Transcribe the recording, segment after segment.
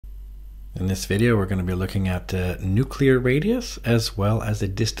In this video, we're going to be looking at nuclear radius as well as the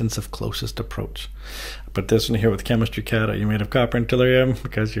distance of closest approach. I put this one here with chemistry cat. Are you made of copper and tellurium?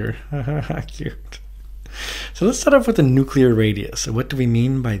 Because you're cute. So let's start off with the nuclear radius. So what do we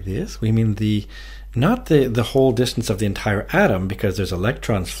mean by this? We mean not the whole distance of the entire atom, because there's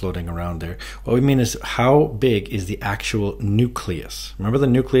electrons floating around there. What we mean is how big is the actual nucleus. Remember, the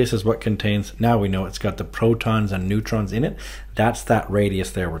nucleus is what contains, now we know it's got the protons and neutrons in it. That's that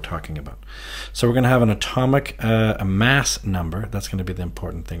radius there we're talking about. So we're going to have an atomic a mass number. That's going to be the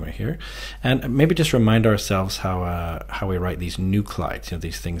important thing right here. And maybe just remind ourselves how we write these nuclides,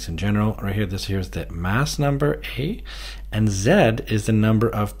 these things in general. Right here, this here is the mass number A, and Z is the number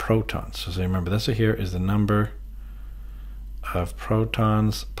of protons. So remember, this here is the number of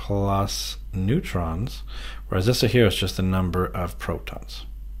protons plus neutrons, whereas this here is just the number of protons.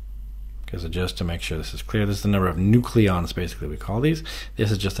 Because just to make sure this is clear, this is the number of nucleons, basically we call these.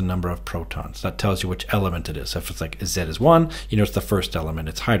 This is just the number of protons. That tells you which element it is. So if it's like Z is 1, you know it's the first element,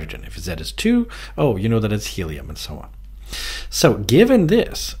 it's hydrogen. If Z is 2, oh, you know that it's helium, and so on. So given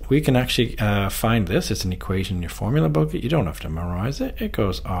this, we can actually find this. It's an equation in your formula book. You don't have to memorize it. It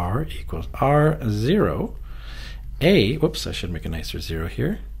goes R equals R0, A, whoops, I should make a nicer 0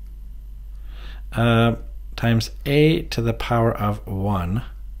 here, times A to the power of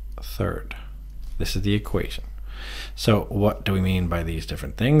 1/3. This is the equation. So what do we mean by these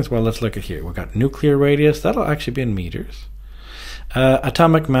different things? Well, let's look at here. We've got nuclear radius. That'll actually be in meters.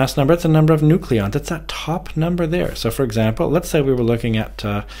 Atomic mass number, it's the number of nucleons. It's that top number there. So for example, let's say we were looking at,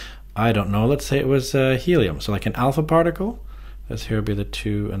 I don't know, let's say it was helium. So like an alpha particle, this here would be the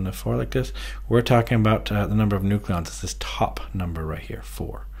 2 and the 4 like this. We're talking about the number of nucleons. It's this top number right here,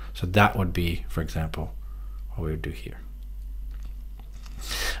 4. So that would be, for example, what we would do here.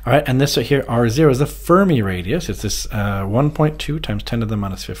 All right, and this right here, R0, is the Fermi radius. It's this 1.2 times 10 to the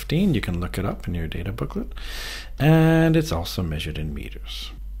minus 15. You can look it up in your data booklet. And it's also measured in meters.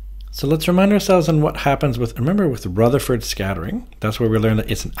 So let's remind ourselves on what happens with, remember with Rutherford scattering, that's where we learned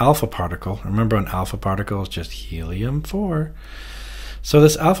that it's an alpha particle. Remember, an alpha particle is just helium-4. So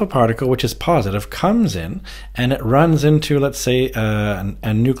this alpha particle, which is positive, comes in and it runs into, let's say,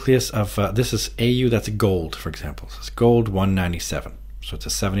 a nucleus of, this is Au, that's gold, for example. So it's gold 197. So it's a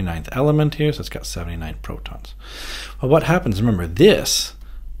 79th element here, so it's got 79 protons. Well, what happens, remember, this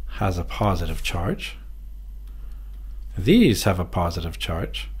has a positive charge. These have a positive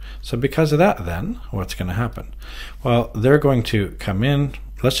charge. So because of that, then, what's going to happen? Well, they're going to come in.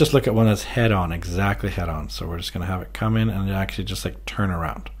 Let's just look at one that's head-on, exactly head-on. So we're just going to have it come in and it actually just like turn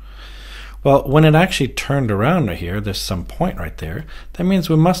around. Well, when it actually turned around right here, there's some point right there. That means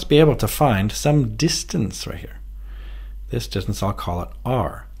we must be able to find some distance right here. This distance, I'll call it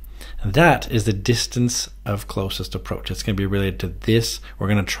R. And that is the distance of closest approach. It's going to be related to this. We're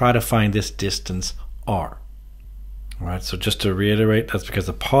going to try to find this distance R. All right, so just to reiterate, that's because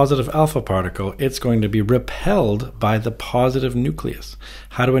the positive alpha particle, it's going to be repelled by the positive nucleus.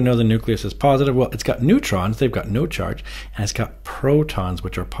 How do we know the nucleus is positive? Well, it's got neutrons, they've got no charge, and it's got protons,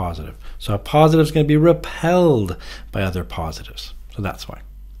 which are positive. So a positive is going to be repelled by other positives. So that's why.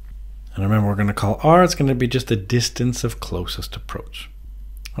 And remember, we're going to call R, it's going to be just the distance of closest approach.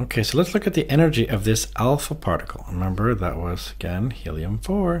 Okay, so let's look at the energy of this alpha particle. Remember, that was, again,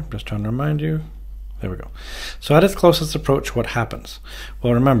 helium-4. Just trying to remind you. There we go. So at its closest approach, what happens?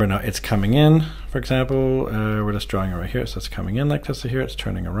 Well, remember now, it's coming in, for example, we're just drawing it right here. So it's coming in like this, so here it's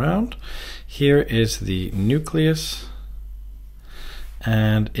turning around. Here is the nucleus,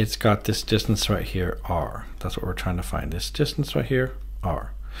 and it's got this distance right here, R. That's what we're trying to find, this distance right here,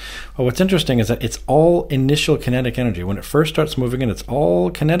 R. Well, what's interesting is that it's all initial kinetic energy. When it first starts moving in, it's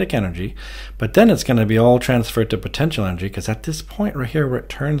all kinetic energy, but then it's going to be all transferred to potential energy, because at this point right here where it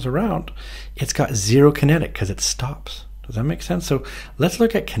turns around, it's got 0 kinetic because it stops. Does that make sense? So let's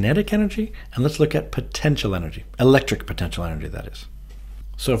look at kinetic energy and let's look at potential energy, electric potential energy, that is.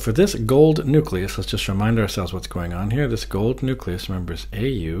 So for this gold nucleus, let's just remind ourselves what's going on here. This gold nucleus, remember, is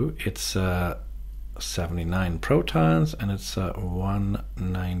Au. It's 79 protons, and it's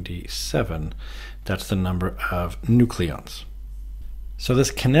 197. That's the number of nucleons. So this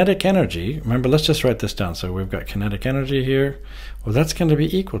kinetic energy, remember, let's just write this down. So we've got kinetic energy here. Well, that's going to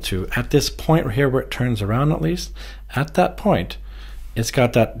be equal to, at this point right here where it turns around at least, at that point, it's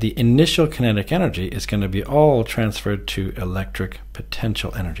got that the initial kinetic energy is going to be all transferred to electric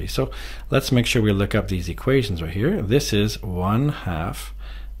potential energy. So let's make sure we look up these equations right here. This is 1/2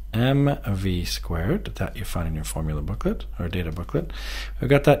 mv squared, that you find in your formula booklet or data booklet. We've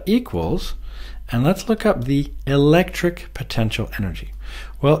got that equals, and let's look up the electric potential energy.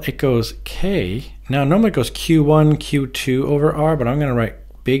 Well, it goes K, now normally it goes Q1, Q2 over R, but I'm going to write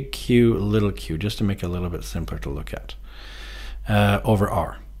big Q, little q, just to make it a little bit simpler to look at, over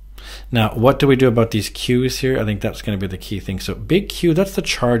R. Now, what do we do about these Q's here? I think that's going to be the key thing. So big Q, that's the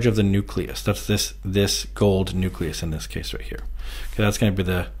charge of the nucleus. That's this gold nucleus in this case right here. Okay, that's going to be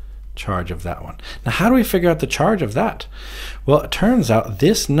the charge of that one. Now, how do we figure out the charge of that? Well, it turns out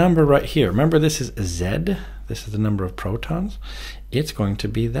this number right here, remember this is Z, this is the number of protons, it's going to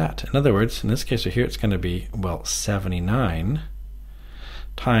be that. In other words, in this case right here, it's going to be, well, 79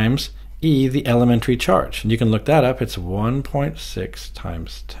 times E, the elementary charge. And you can look that up. It's 1.6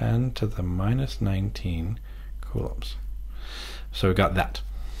 times 10 to the minus 19 coulombs. So we got that.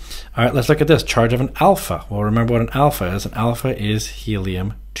 All right, let's look at this. Charge of an alpha. Well, remember what an alpha is. An alpha is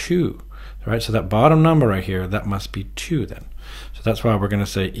helium-2. All right, so that bottom number right here, that must be 2 then. So that's why we're going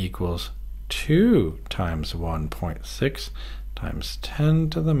to say equals 2 times 1.6 times 10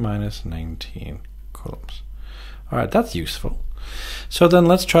 to the minus 19 coulombs. All right, that's useful. So then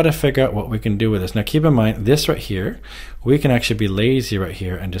let's try to figure out what we can do with this. Now keep in mind, this right here, we can actually be lazy right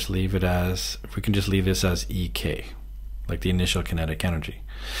here and just leave it as, we can just leave this as EK, like the initial kinetic energy.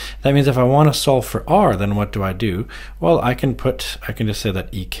 That means if I want to solve for R, then what do I do? Well, I can just say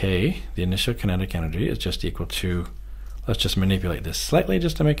that EK, the initial kinetic energy, is just equal to, let's just manipulate this slightly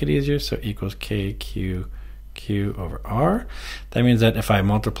just to make it easier. So equals KQ Q over R. That means that if I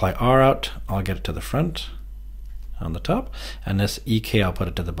multiply R out, I'll get it to the front on the top, and this EK, I'll put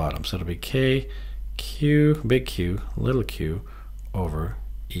it to the bottom. So it'll be K, Q, big Q, little q, over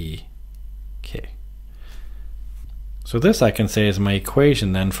EK. So this I can say is my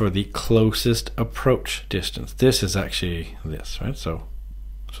equation then for the closest approach distance. This is actually this, right? So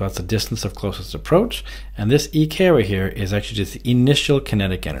that's the distance of closest approach, and this EK right here is actually just the initial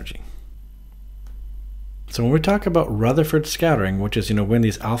kinetic energy. So when we talk about Rutherford scattering, which is, when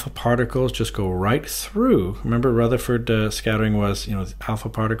these alpha particles just go right through, remember Rutherford scattering was, the alpha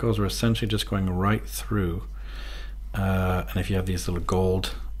particles were essentially just going right through. And if you have these little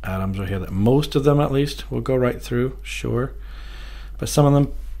gold atoms right here, that most of them at least will go right through, sure. But some of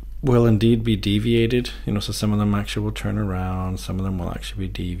them will indeed be deviated, so some of them actually will turn around, some of them will actually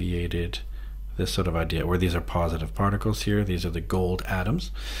be deviated. This sort of idea where these are positive particles here, these are the gold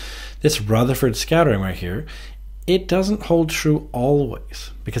atoms. This Rutherford scattering right here, it doesn't hold true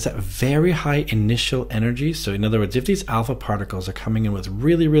always, because at very high initial energies, so in other words, if these alpha particles are coming in with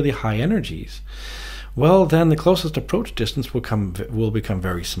really, really high energies, well, then the closest approach distance will become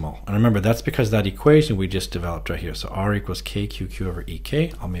very small. And remember, that's because that equation we just developed right here. So R equals KQQ over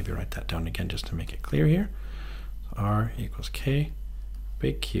EK. I'll maybe write that down again just to make it clear here. So R equals K,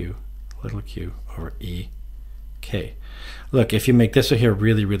 big Q, little q over EK. Look, if you make this right here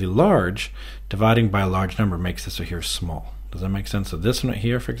really, really large, dividing by a large number makes this right here small. Does that make sense? So this one right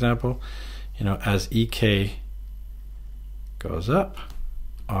here, for example, as EK goes up,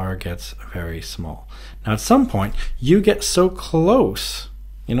 R gets very small. Now at some point, you get so close,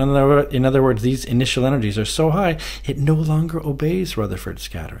 in other words, these initial energies are so high, it no longer obeys Rutherford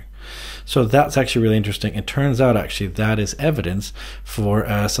scattering. So that's actually really interesting. It turns out actually that is evidence for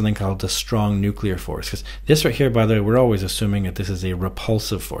something called the strong nuclear force. Because this right here, by the way, we're always assuming that this is a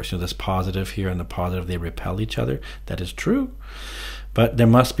repulsive force. This positive here and the positive, they repel each other. That is true. But there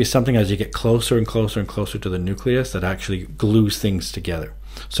must be something as you get closer and closer and closer to the nucleus that actually glues things together.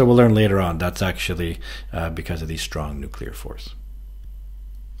 So we'll learn later on that's actually because of the strong nuclear force.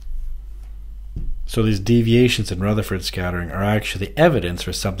 So these deviations in Rutherford scattering are actually evidence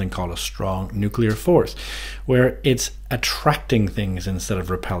for something called a strong nuclear force, where it's attracting things instead of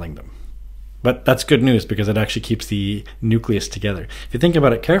repelling them. But that's good news because it actually keeps the nucleus together. If you think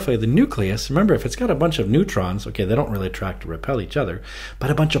about it carefully, the nucleus, remember, if it's got a bunch of neutrons, okay, they don't really attract or repel each other, but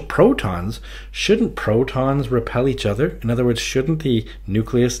a bunch of protons, shouldn't protons repel each other? In other words, shouldn't the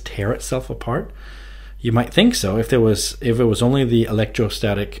nucleus tear itself apart? You might think so. If it was only the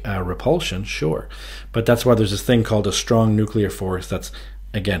electrostatic repulsion, sure. But that's why there's this thing called a strong nuclear force that's,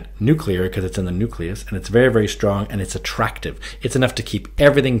 again, nuclear because it's in the nucleus, and it's very, very strong, and it's attractive. It's enough to keep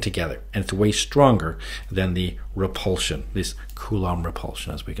everything together, and it's way stronger than the repulsion, this Coulomb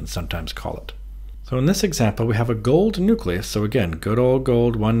repulsion, as we can sometimes call it. So in this example, we have a gold nucleus. So again, good old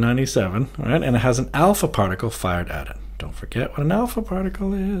gold 197, right? And it has an alpha particle fired at it. Don't forget what an alpha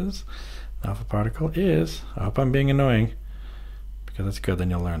particle is. Alpha particle is, I hope I'm being annoying, because it's good,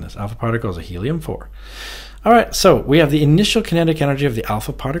 then you'll learn this. Alpha particle is a helium-4. All right, so we have the initial kinetic energy of the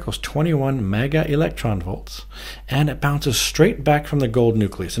alpha particle is 21 mega electron volts, and it bounces straight back from the gold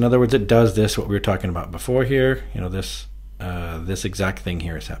nucleus. In other words, it does this, what we were talking about before here, this exact thing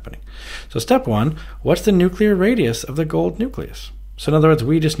here is happening. So step one, what's the nuclear radius of the gold nucleus? So in other words,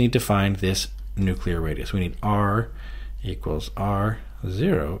 we just need to find this nuclear radius. We need R equals R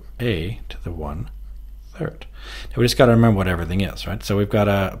 0, a to the 1/3. Now we just got to remember what everything is, right? So we've got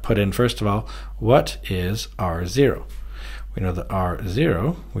to put in, first of all, what is R0? We know that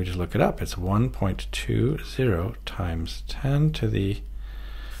R0, we just look it up. It's 1.20 times 10 to the,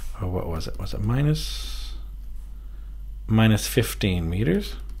 oh, what was it? Was it minus 15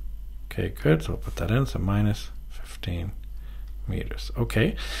 meters? Okay, good. So we'll put that in. So minus 15 meters.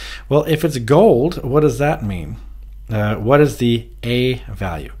 Okay. Well, if it's gold, what does that mean? What is the A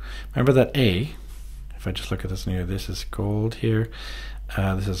value? Remember that A, if I just look at this here, this is gold here.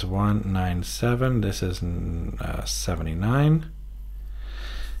 This is 197. This is 79.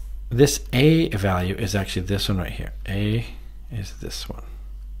 This A value is actually this one right here. A is this one.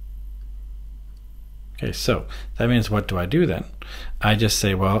 Okay, so that means what do I do then? I just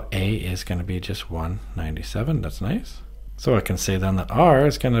say, well, A is going to be just 197. That's nice. So I can say then that R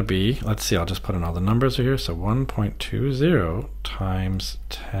is going to be, let's see, I'll just put in all the numbers here. So 1.20 times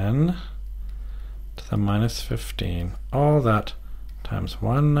 10 to the minus 15, all that times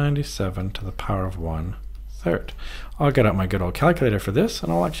 197 to the power of 1/3. I'll get out my good old calculator for this,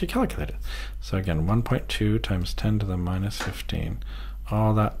 and I'll actually calculate it. So again, 1.2 times 10 to the minus 15,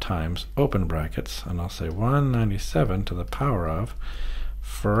 all that times, open brackets, and I'll say 197 to the power of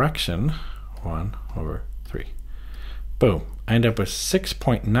fraction 1/3. Boom. I end up with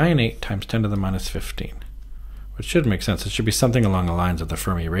 6.98 times 10 to the minus 15, which should make sense. It should be something along the lines of the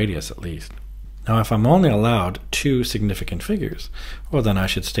Fermi radius at least. Now, if I'm only allowed 2 significant figures, well, then I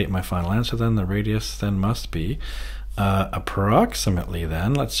should state my final answer. Then the radius then must be approximately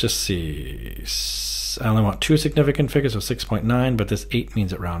then, let's just see, I only want 2 significant figures of 6.9, but this 8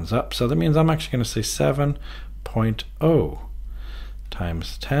 means it rounds up. So that means I'm actually going to say 7.0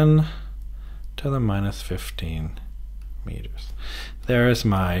 times 10 to the minus 15 meters. There is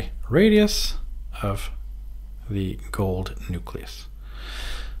my radius of the gold nucleus.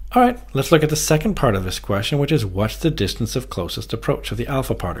 All right, let's look at the second part of this question, which is what's the distance of closest approach of the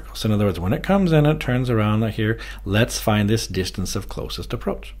alpha particle? So in other words, when it comes in, it turns around here. Let's find this distance of closest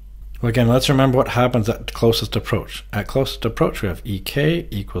approach. Well, again, let's remember what happens at closest approach. At closest approach, we have EK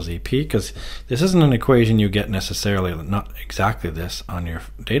equals EP, because this isn't an equation you get necessarily, not exactly this, on your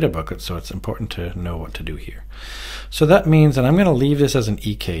data booklet, so it's important to know what to do here. So that means that I'm going to leave this as an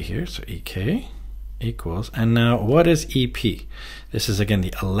EK here, so EK equals, and now what is EP? This is again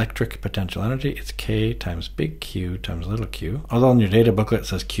the electric potential energy. It's K times big Q times little q, although in your data booklet it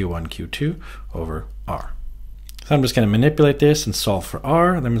says Q1, Q2 over R. So I'm just going to manipulate this and solve for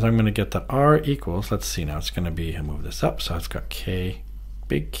R. That means I'm going to get that R equals, let's see now, it's going to be, I'll move this up, so it's got K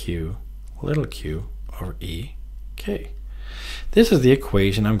big Q little q over E K. This is the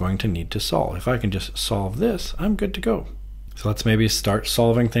equation I'm going to need to solve. If I can just solve this, I'm good to go. So let's maybe start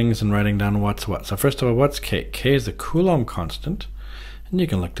solving things and writing down what's what. So first of all, what's K? K is the Coulomb constant. And you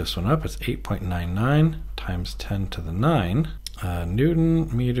can look this one up. It's 8.99 times 10 to the 9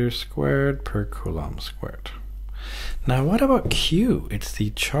 Newton meters squared per Coulomb squared. Now what about Q? It's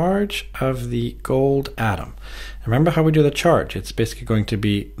the charge of the gold atom. Remember how we do the charge? It's basically going to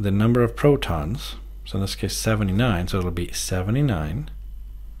be the number of protons. So in this case 79. So it'll be 79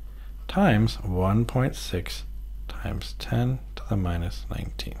 times 1.6 times 10 to the minus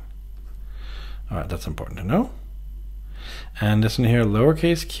 19. All right, that's important to know. And this one here,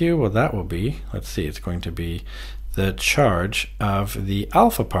 lowercase q, well, that will be, let's see, it's going to be the charge of the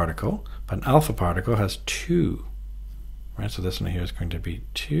alpha particle, but an alpha particle has 2, right? So this one here is going to be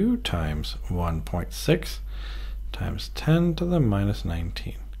 2 times 1.6 times 10 to the minus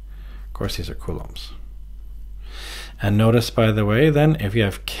 19. Of course, these are coulombs. And notice, by the way, then, if you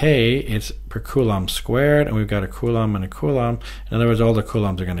have K, it's per Coulomb squared, and we've got a Coulomb and a Coulomb. In other words, all the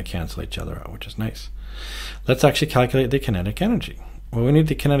Coulombs are going to cancel each other out, which is nice. Let's actually calculate the kinetic energy. Well, we need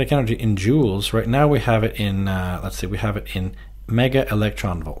the kinetic energy in joules. Right now we have it in, let's see, we have it in mega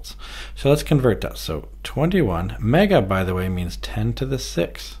electron volts. So let's convert that. So 21, mega, by the way, means 10 to the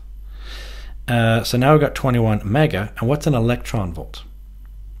 6. So now we've got 21 mega, and what's an electron volt?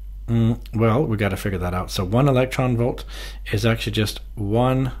 Well, we got to figure that out. So 1 electron volt is actually just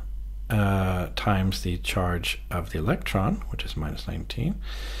 1 times the charge of the electron, which is minus 19,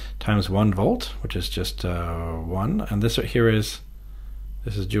 times 1 volt, which is just 1. And this right here is,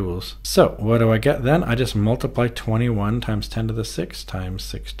 this is joules. So what do I get then? I just multiply 21 times 10 to the 6 times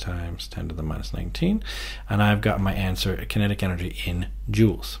 6 times 10 to the minus 19. And I've got my answer, kinetic energy in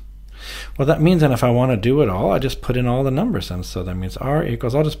joules. Well, that means then if I want to do it all, I just put in all the numbers. And so that means R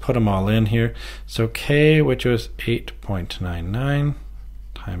equals, I'll just put them all in here. So K, which was 8.99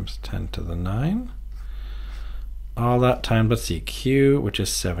 times 10 to the 9. All that times, let's see, Q, which is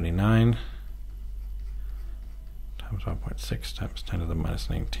 79 times 1.6 times 10 to the minus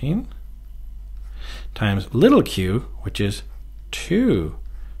 19 times little q, which is 2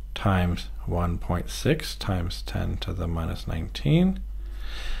 times 1.6 times 10 to the minus 19.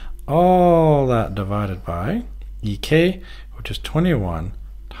 All that divided by ek, which is 21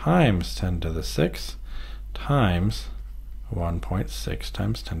 times 10 to the 6 times 1.6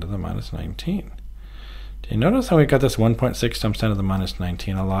 times 10 to the minus 19. Do you notice how we got this 1.6 times 10 to the minus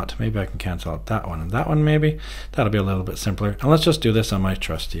 19 a lot? Maybe I can cancel out that one and that one maybe. That'll be a little bit simpler. And let's just do this on my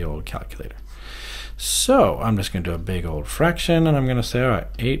trusty old calculator. So I'm just going to do a big old fraction, and I'm going to say, all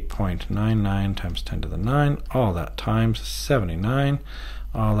right, 8.99 times 10 to the 9, all that times 79,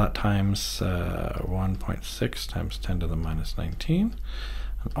 all that times 1.6 times 10 to the minus 19,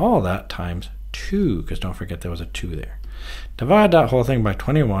 and all that times 2, because don't forget there was a 2 there. Divide that whole thing by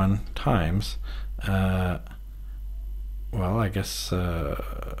 21 times, well, I guess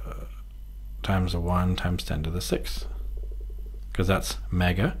times 1 times 10 to the 6, because that's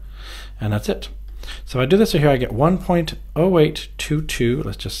mega, and that's it. So if I do this here, I get 1.0822,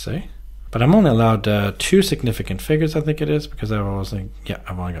 let's just say. But I'm only allowed 2 significant figures, I think it is, because I've only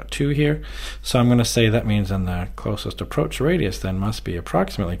got 2 here. So I'm going to say that means then the closest approach radius then must be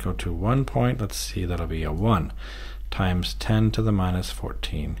approximately equal to 1 point, let's see, that'll be a 1 times 10 to the minus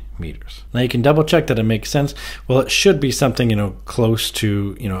 14 meters. Now you can double check that it makes sense. Well, it should be something, close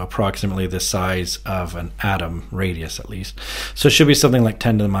to, approximately the size of an atom radius at least. So it should be something like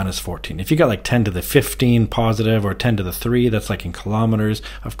 10 to the minus 14. If you got like 10 to the 15 positive or 10 to the 3, that's like in kilometers,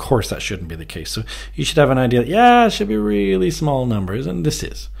 of course that shouldn't be the case. So you should have an idea, yeah, it should be really small numbers, and this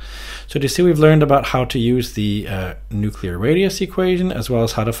is. So do you see we've learned about how to use the nuclear radius equation as well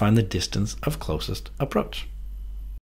as how to find the distance of closest approach.